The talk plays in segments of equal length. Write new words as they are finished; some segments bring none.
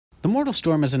The Mortal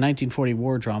Storm is a 1940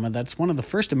 war drama that's one of the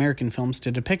first American films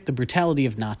to depict the brutality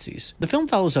of Nazis. The film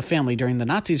follows a family during the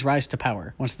Nazis' rise to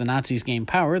power. Once the Nazis gain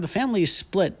power, the family is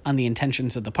split on the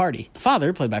intentions of the party. The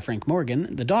father, played by Frank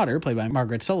Morgan, the daughter, played by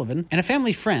Margaret Sullivan, and a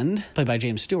family friend, played by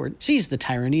James Stewart, sees the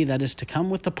tyranny that is to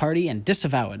come with the party and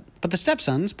disavow it. But the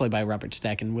stepsons, played by Robert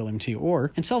Stack and William T.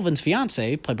 Orr, and Sullivan's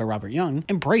fiancée, played by Robert Young,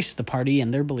 embrace the party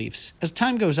and their beliefs. As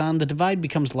time goes on, the divide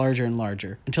becomes larger and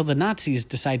larger, until the Nazis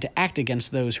decide to act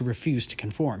against those who refuse to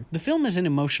conform. The film is an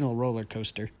emotional roller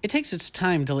coaster. It takes its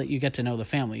time to let you get to know the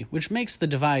family, which makes the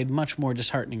divide much more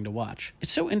disheartening to watch.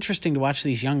 It's so interesting to watch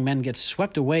these young men get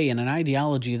swept away in an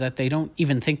ideology that they don't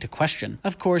even think to question.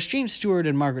 Of course, James Stewart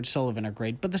and Margaret Sullivan are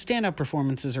great, but the standout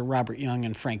performances are Robert Young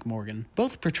and Frank Morgan,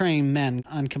 both portraying men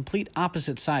on complete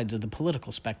opposite sides of the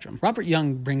political spectrum. Robert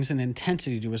Young brings an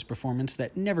intensity to his performance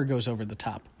that never goes over the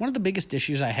top. One of the biggest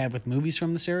issues I have with movies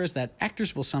from this era is that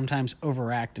actors will sometimes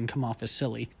overact and come off as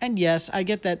silly. And yes, I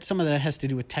get that some of that has to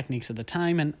do with techniques of the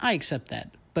time, and I accept that.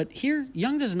 But here,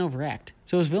 Young doesn't overact,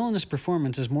 so his villainous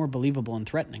performance is more believable and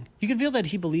threatening. You can feel that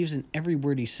he believes in every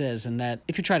word he says, and that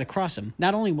if you try to cross him,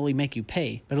 not only will he make you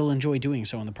pay, but he'll enjoy doing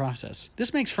so in the process.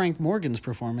 This makes Frank Morgan's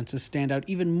performances stand out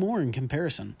even more in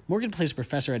comparison. Morgan plays a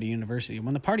professor at a university.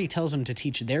 When the party tells him to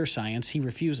teach their science, he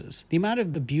refuses. The amount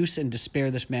of abuse and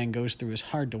despair this man goes through is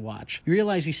hard to watch. You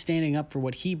realize he's standing up for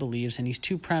what he believes, and he's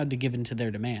too proud to give in to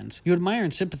their demands. You admire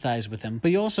and sympathize with him,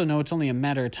 but you also know it's only a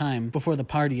matter of time before the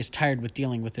party is tired with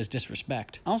dealing with his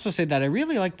disrespect. I'll also say that I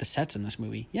really like the sets in this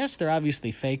movie. Yes, they're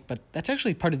obviously fake, but that's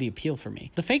actually part of the appeal for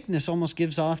me. The fakeness almost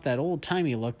gives off that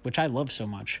old-timey look, which I love so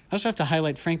much. I also have to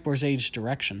highlight Frank Borzage's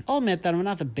direction. I'll admit that I'm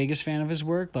not the biggest fan of his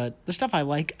work, but the stuff I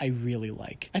like, I really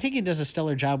like. I think he does a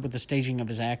stellar job with the staging of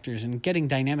his actors and getting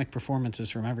dynamic performances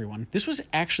from everyone. This was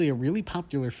actually a really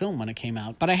popular film when it came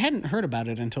out, but I hadn't heard about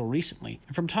it until recently.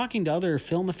 And from talking to other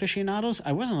film aficionados,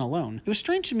 I wasn't alone. It was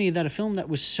strange to me that a film that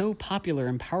was so popular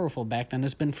and powerful back then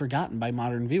has been forgotten by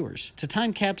modern viewers. It's a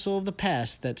time capsule of the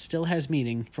past that still has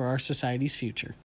meaning for our society's future.